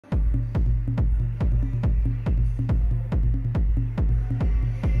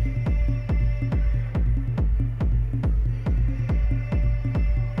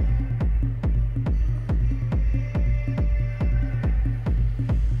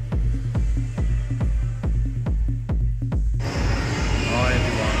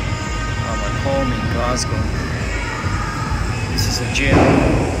Glasgow. This is a gym.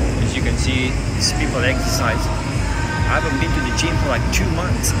 As you can see, these people exercise. I haven't been to the gym for like 2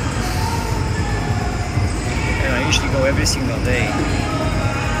 months. And I usually go every single day.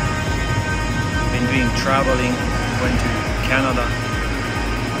 Been doing traveling, went to Canada.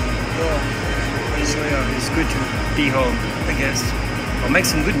 So yeah, it's good to be home, I guess. I'll make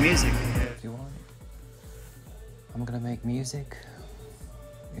some good music. If you want, I'm gonna make music,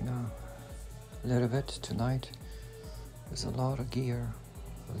 you know, a little bit tonight. There's a lot of gear,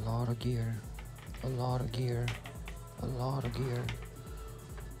 a lot of gear, a lot of gear, a lot of gear,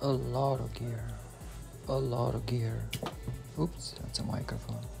 a lot of gear, a lot of gear. Oops, that's a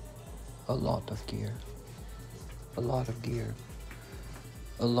microphone. A lot of gear, a lot of gear,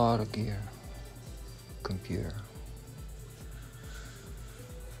 a lot of gear. Computer.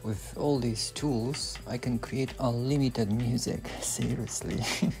 With all these tools, I can create unlimited music. Seriously.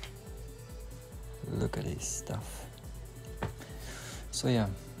 Look at this stuff. So yeah,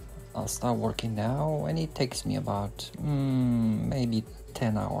 I'll start working now, and it takes me about maybe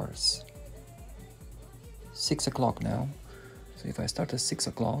 10 hours. 6 o'clock now. So if I start at 6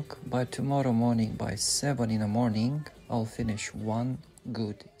 o'clock, by tomorrow morning, by 7 in the morning, I'll finish one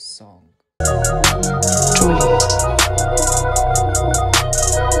good song.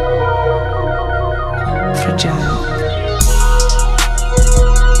 Fragile.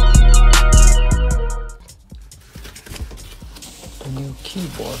 The new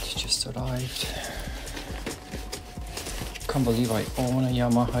keyboard just arrived. Can't believe I own a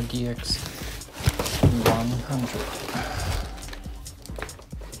Yamaha DX 100.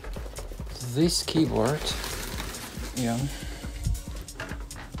 This keyboard, yeah,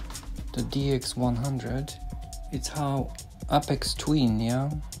 the DX 100, it's how Aphex Twin,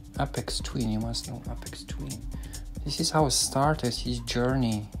 yeah, Aphex Twin, you must know Aphex Twin. This is how it started his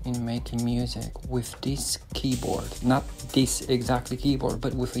journey in making music, with this keyboard. Not this exactly keyboard,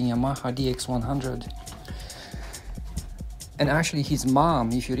 but with a Yamaha DX 100. And actually his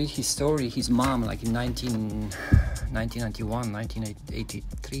mom, if you read his story, his mom, like in 1991,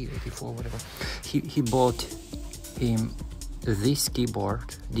 1983, 84, whatever, he bought him this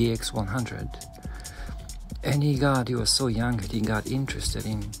keyboard, DX 100. And he was so young that he got interested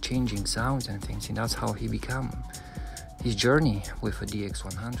in changing sounds and things, and that's how he began his journey with a DX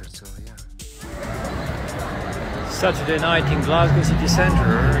 100. So yeah. Saturday night in Glasgow city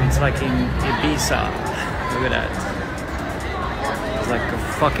centre. It's like in Ibiza. Look at that. There's like a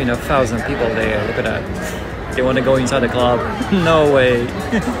fucking 1,000 people there. Look at that. They want to go inside the club. No way.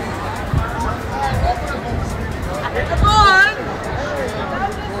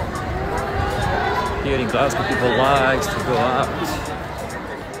 Here in Glasgow, people like to go out.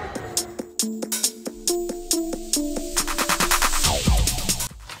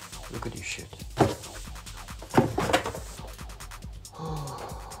 Look at this shit.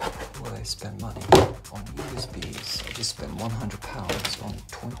 Will I spend money on USBs? I just spent £100 on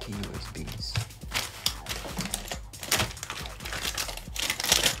 20 USBs.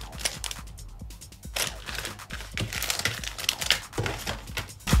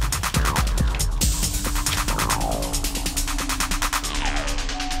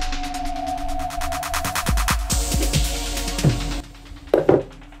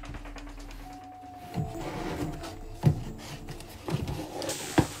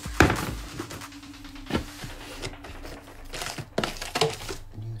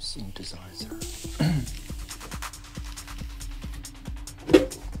 Synthesizer.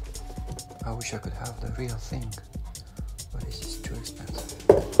 I wish I could have the real thing, but this is too expensive.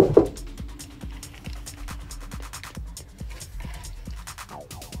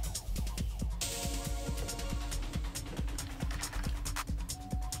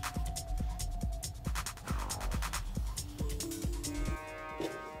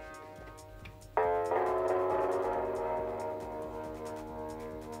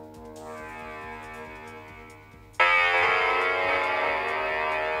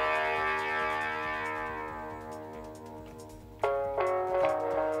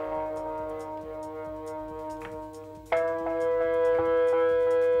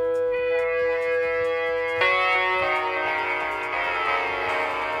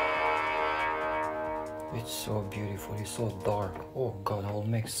 It's so beautiful, it's so dark. Oh god, I will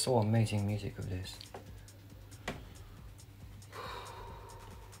make so amazing music of this.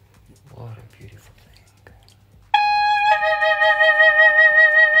 What a beautiful thing.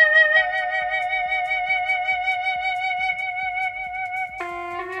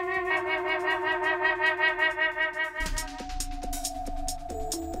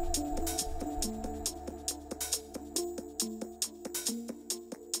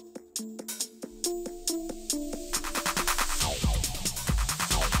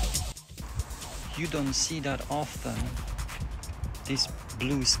 you don't see that often. This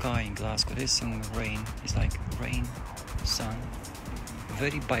blue sky in Glasgow, there's some rain. It's like rain, sun,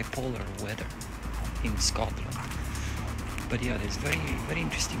 very bipolar weather in Scotland. But yeah, there's very, very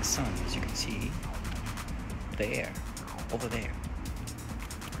interesting sun, as you can see. There, over there.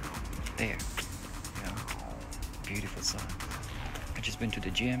 There, yeah, beautiful sun. I just went to the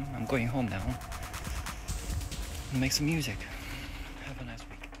gym. I'm going home now and make some music.